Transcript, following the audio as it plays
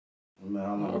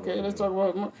Okay, let's talk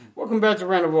about. Welcome back to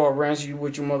Rant of All Rants. You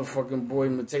with your motherfucking boy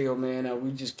Mateo, man. Now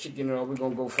we just kicking it off. We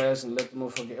gonna go fast and let the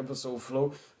motherfucking episode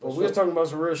flow. But we was talking about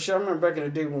some real shit. I remember back in the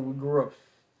day when we grew up,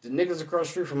 the niggas across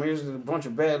the street from here was a bunch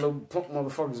of bad little punk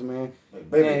motherfuckers, man.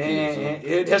 Like baby kids.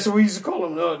 And that's what we used to call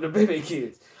them, the baby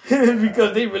kids,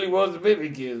 because they really was the baby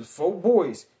kids. 4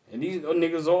 boys, and these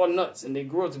niggas all nuts, and they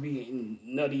grew up to be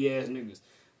nutty ass niggas.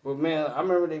 But man, I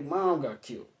remember their mom got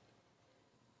killed.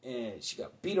 And she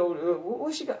got beat over.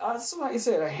 What she got? Somebody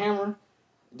said a hammer.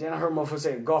 Then I heard motherfucker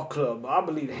say a golf club. But I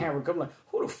believe the hammer. I'm like,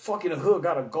 who the fuck in the hood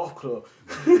got a golf club?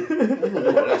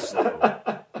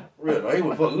 Really? Who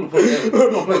the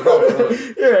fuck play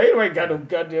golf? Yeah, anybody got no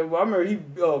goddamn. I remember he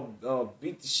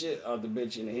beat the shit out the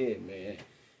bitch in the head, man.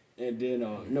 And then,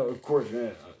 of course,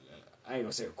 man. I ain't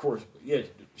gonna say of course, but yeah,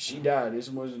 she died. This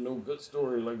wasn't no good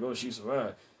story. Like, oh, she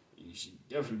survived. She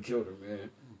definitely killed her, man.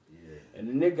 And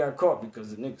the nigga got caught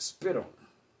because the nigga spit on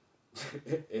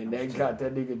her. And they got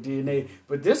that nigga DNA.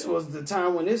 But this was the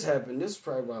time when this happened. This was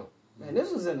probably about, man,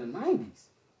 this was in the 90s.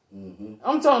 Mm-hmm.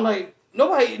 I'm talking like,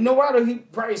 nobody he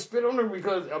probably spit on her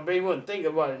because I bet he wasn't thinking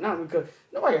about it now because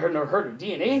nobody heard her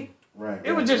DNA. Right.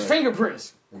 It was just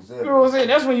fingerprints. Exactly. You know what I'm saying?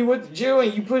 That's when you went to jail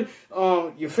and you put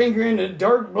your finger in the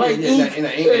dark black ink. And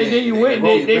then you went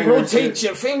and they rotate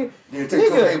your finger. Yeah, take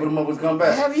some paper, the motherfuckers come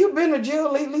back. Have you been to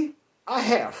jail lately? I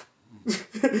have.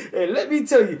 And let me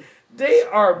tell you, they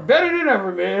are better than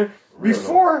ever, man.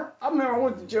 Before, I remember I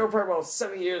went to jail probably about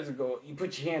 7 years ago. You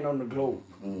put your hand on the globe.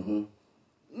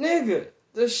 Mm-hmm. Nigga,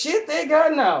 the shit they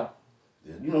got now.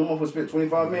 Yeah, you know, motherfuckers spent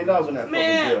 $25 million on that fucking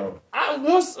jail.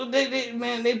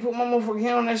 They put my motherfucking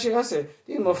hand on that shit. I said,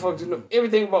 these motherfuckers know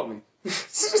everything about me.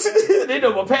 They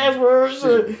know my passwords.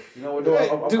 You know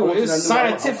what, dude, it's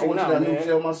scientific now, man. I went to that new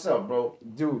jail myself, bro.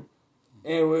 Dude.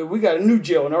 And we got a new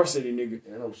jail in our city, nigga.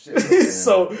 Yeah, no shit. Man.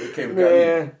 So,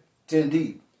 man. 10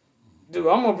 deep. Dude,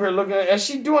 I'm up here looking at as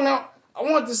she doing that. I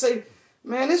want to say,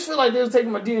 man, this feel like they was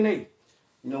taking my DNA.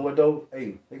 You know what, though?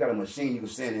 Hey, they got a machine you can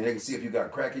send in. They can see if you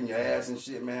got crack in your ass and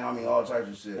shit, man. I mean, all types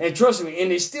of shit. And trust me,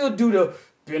 and they still do the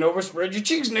bend over, spread your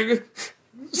cheeks, nigga.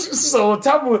 So on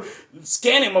top of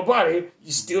scanning my body,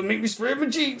 you still make me spread my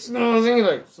cheeks. You know what I'm saying?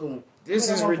 Like, so, this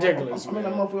is ridiculous, man.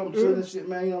 I'm chilling this shit,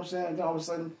 man. You know what I'm saying? Then all of a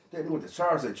sudden, they knew what the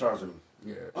charge they charging me.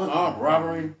 Yeah. Unarmed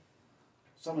robbery.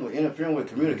 Something with interfering with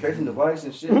communication device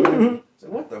and shit, man. So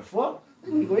what the fuck?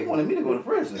 They wanted me to go to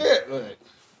prison. Yeah, but...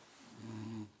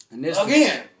 And this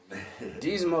again,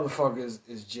 these motherfuckers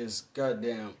is just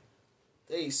goddamn.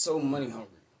 They so money hungry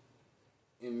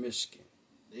in Michigan.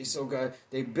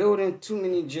 They building too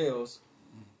many jails,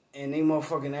 and they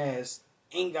motherfucking ass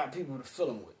ain't got people to fill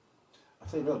them with. I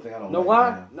say another thing I don't know like,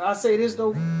 why? Man. No, I say this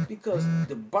though because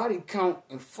the body count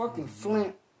in fucking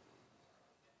Flint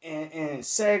and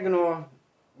Saginaw,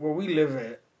 where we live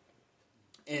at,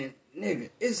 and nigga,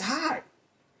 it's high.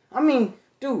 I mean.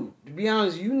 Dude, to be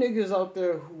honest, you niggas out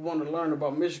there who want to learn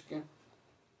about Michigan,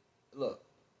 look,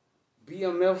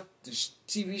 BMF, the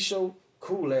TV show,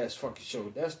 cool ass fucking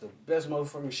show. That's the best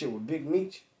motherfucking shit with Big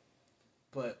Meech.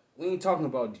 But we ain't talking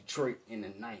about Detroit in the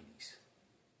 90s,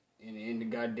 in the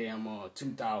goddamn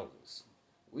 2000s.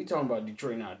 We talking about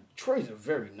Detroit now. Detroit's a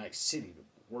very nice city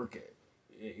to work at.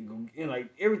 And like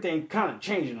everything kind of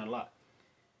changing a lot.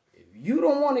 If you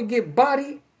don't want to get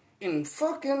bodied in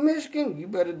fucking Michigan, you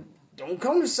better... Don't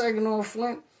come to Saginaw,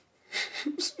 Flint.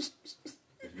 If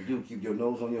you do, keep your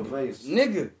nose on your face.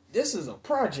 Nigga, this is a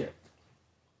project.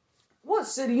 What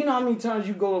city? You know how many times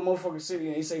you go to a motherfucking city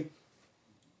and they say,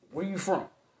 where you from?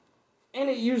 Ain't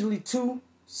it usually 2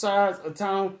 sides of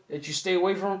town that you stay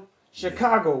away from?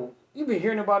 Chicago, you've been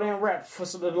hearing about it in rap for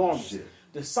so long.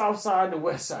 The south side, the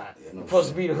west side. Supposed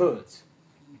to be the hoods.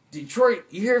 Detroit,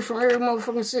 you hear it from every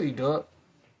motherfucking city, dog.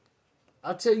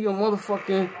 I'll tell you a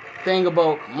motherfucking thing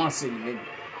about my city, nigga.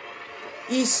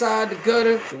 East side the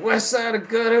gutter, the west side the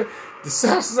gutter, the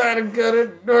south side the gutter,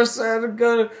 the north side the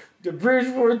gutter, the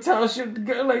Bridgeport Township the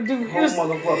gutter. Like, dude, it's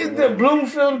the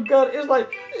Bloomfield gutter. It's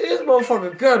like, it's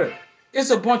motherfucking gutter. It's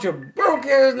a bunch of broke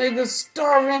ass niggas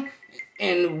starving,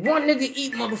 and one nigga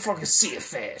eat motherfucking see it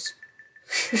fast.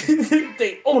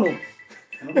 They own them.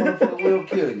 And the motherfucker will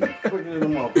kill you. Quicker than the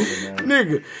motherfucker, man.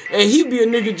 Nigga. And he be a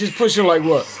nigga just pushing like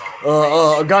what?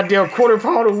 A goddamn quarter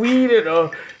pound of weed and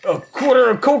a quarter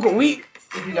of coke a week.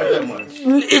 If he got that much.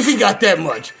 If he got that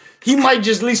much. He might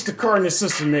just lease the car in his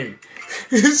sister's name.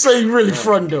 So he really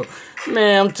front though.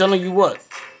 Man, I'm telling you what.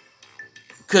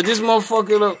 Cause this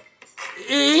motherfucker, look,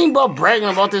 it ain't about bragging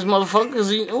about this motherfucker. Cause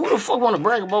who the fuck want to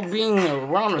brag about being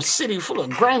around a city full of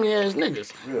grimy ass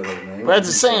niggas? Really, man. But at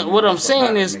the same, what I'm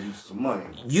saying is,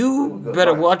 you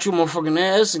better watch your motherfucking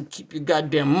ass and keep your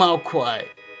goddamn mouth quiet.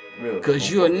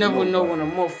 Because you'll never know when a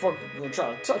motherfucker gonna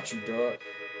try to touch you, dog.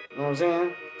 You know what I'm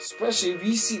saying? Especially if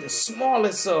you see the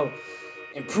smallest of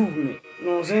improvement. You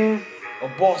know what I'm saying?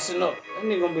 Or bossing up. That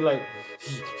nigga gonna be like,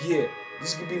 yeah,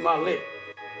 this could be my lick.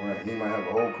 Right, he might have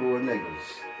a whole crew of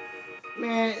niggas.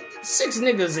 Man, 6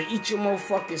 niggas will eat your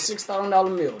motherfucking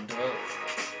 $6,000 meal, dog.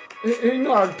 You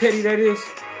know how petty that is?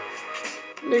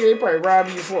 Nigga, they probably rob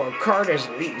you for a car that's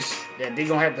leased. That they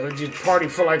gonna have to just party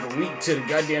for like a week till the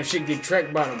goddamn shit get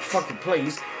tracked by the fucking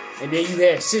place. And then you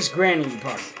had $6 grand in your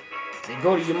pocket. They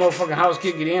go to your motherfucking house,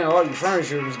 kick it in, all your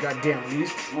furniture was goddamn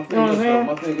leased. You know what I'm saying?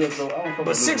 My thing is, though, I don't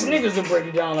but 6 niggas will break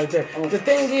it down like that. The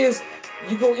thing is,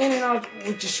 you go in and out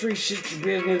with your street shit, your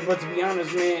business, but to be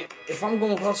honest, man, if I'm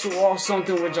gonna hustle off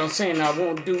something, which I'm saying I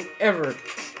won't do ever,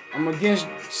 I'm against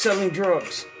selling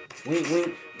drugs. Wink,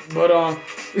 wink. But,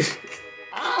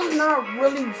 I'm not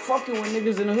really fucking with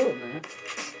niggas in the hood, man.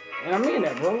 And I mean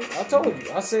that, bro. I told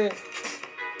you. I said,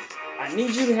 I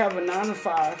need you to have a 9 to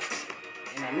 5,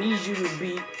 and I need you to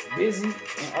be busy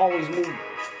and always moving.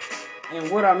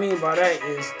 And what I mean by that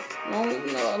is,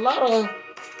 you know, a lot of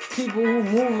people who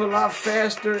move a lot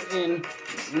faster in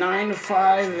 9 to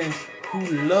 5 and who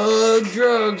love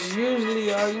drugs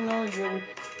usually are, you know, your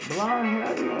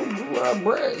blonde, you know,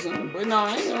 breads. But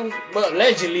no, you know, but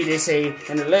allegedly they say,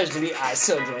 and allegedly I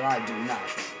sell drugs, I do not.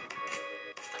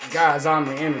 Guys, I'm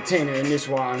an entertainer, and this is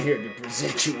why I'm here to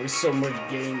present you with so much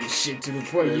game and shit to the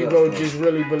point you go just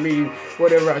really believe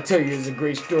whatever I tell you is a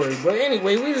great story. But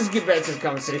anyway, we just get back to the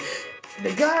conversation.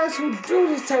 The guys who do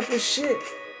this type of shit,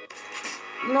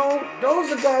 you know,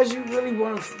 those are guys you really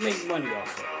want to make money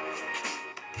off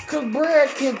of. Cause Brad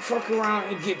can fuck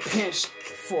around and get pinched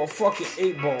for a fucking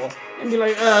 8-ball and be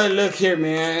like, look here,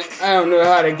 man, I don't know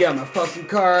how to get my fucking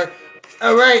car.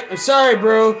 Alright, I'm sorry,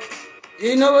 bro.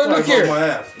 You know what, look here.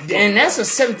 And that's a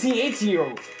 17,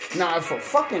 18-year-old. Now, if a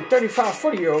fucking 35,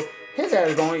 40-year-old, his ass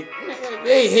is going,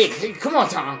 hey, come on,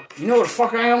 Tom. You know what the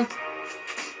fuck I am?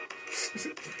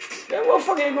 That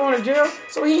motherfucker ain't going to jail,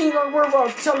 so he ain't gonna worry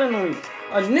about telling on you.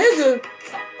 A nigga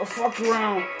will fuck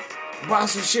around, buy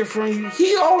some shit from you.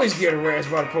 He always get harassed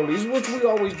by the police, which we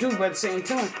always do, but at the same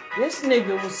time, this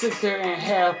nigga will sit there and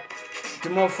have the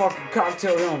motherfucking cop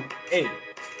tell him, hey,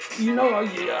 you know,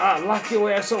 I lock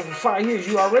your ass up for 5 years.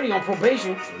 You already on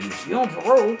probation. You on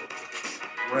parole.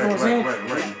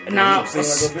 Right. Now,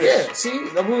 yeah, see,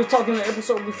 like we was talking in the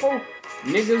episode before,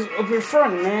 niggas up in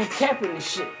front, man, capping this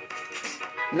shit.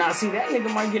 Now, see, that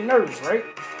nigga might get nervous, right?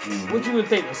 Mm-hmm. What you would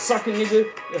think, a sucking nigga,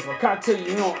 if a cop tell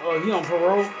you he on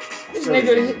parole? This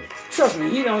nigga, trust me,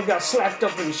 he done got slapped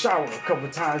up in the shower a couple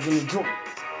times in the joint.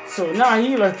 So now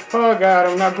he like, oh God,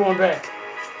 I'm not going back.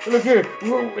 Look here,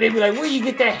 they be like, where you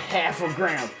get that half a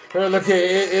gram? Look here,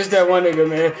 it's that one nigga,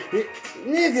 man.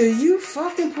 Nigga, you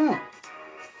fucking punk.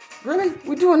 Really?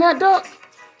 We doing that, dog?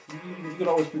 You get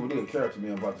always people that care to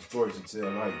me about the stories you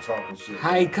tell, how you talk and shit.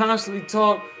 How you constantly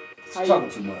talk. How talking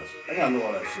too much. I gotta know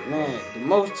all that shit. Man, the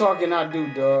most talking I do,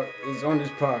 dog, is on this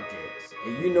podcast.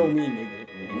 And you know me,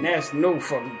 nigga. And that's no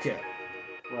fucking cap.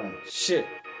 Right. Shit.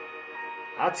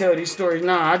 I tell these stories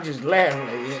now, I just laugh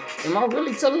like, am I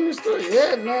really telling this story?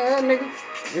 Yeah, man,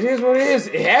 nigga. It is what it is.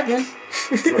 It happened.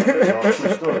 Right,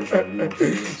 true stories, you know.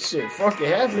 Shit, fuck, it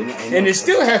happened. And it's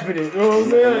still happening. You know what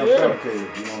I'm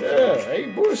saying? Yeah,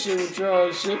 ain't bullshit with y'all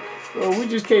and shit. Well, we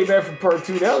just came back from part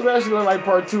 2. That was actually like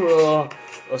part 2 of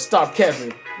Stop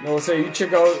Capping. You know what I'm saying? You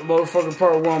check out motherfucking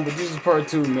part 1, but this is part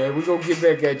 2, man. We gonna get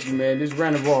back at you, man. This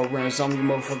Randall ran some of you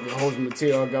motherfucking hoes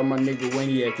Mateo. I got my nigga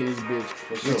Waniac in this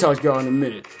bitch. We'll talk to y'all in a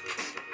minute.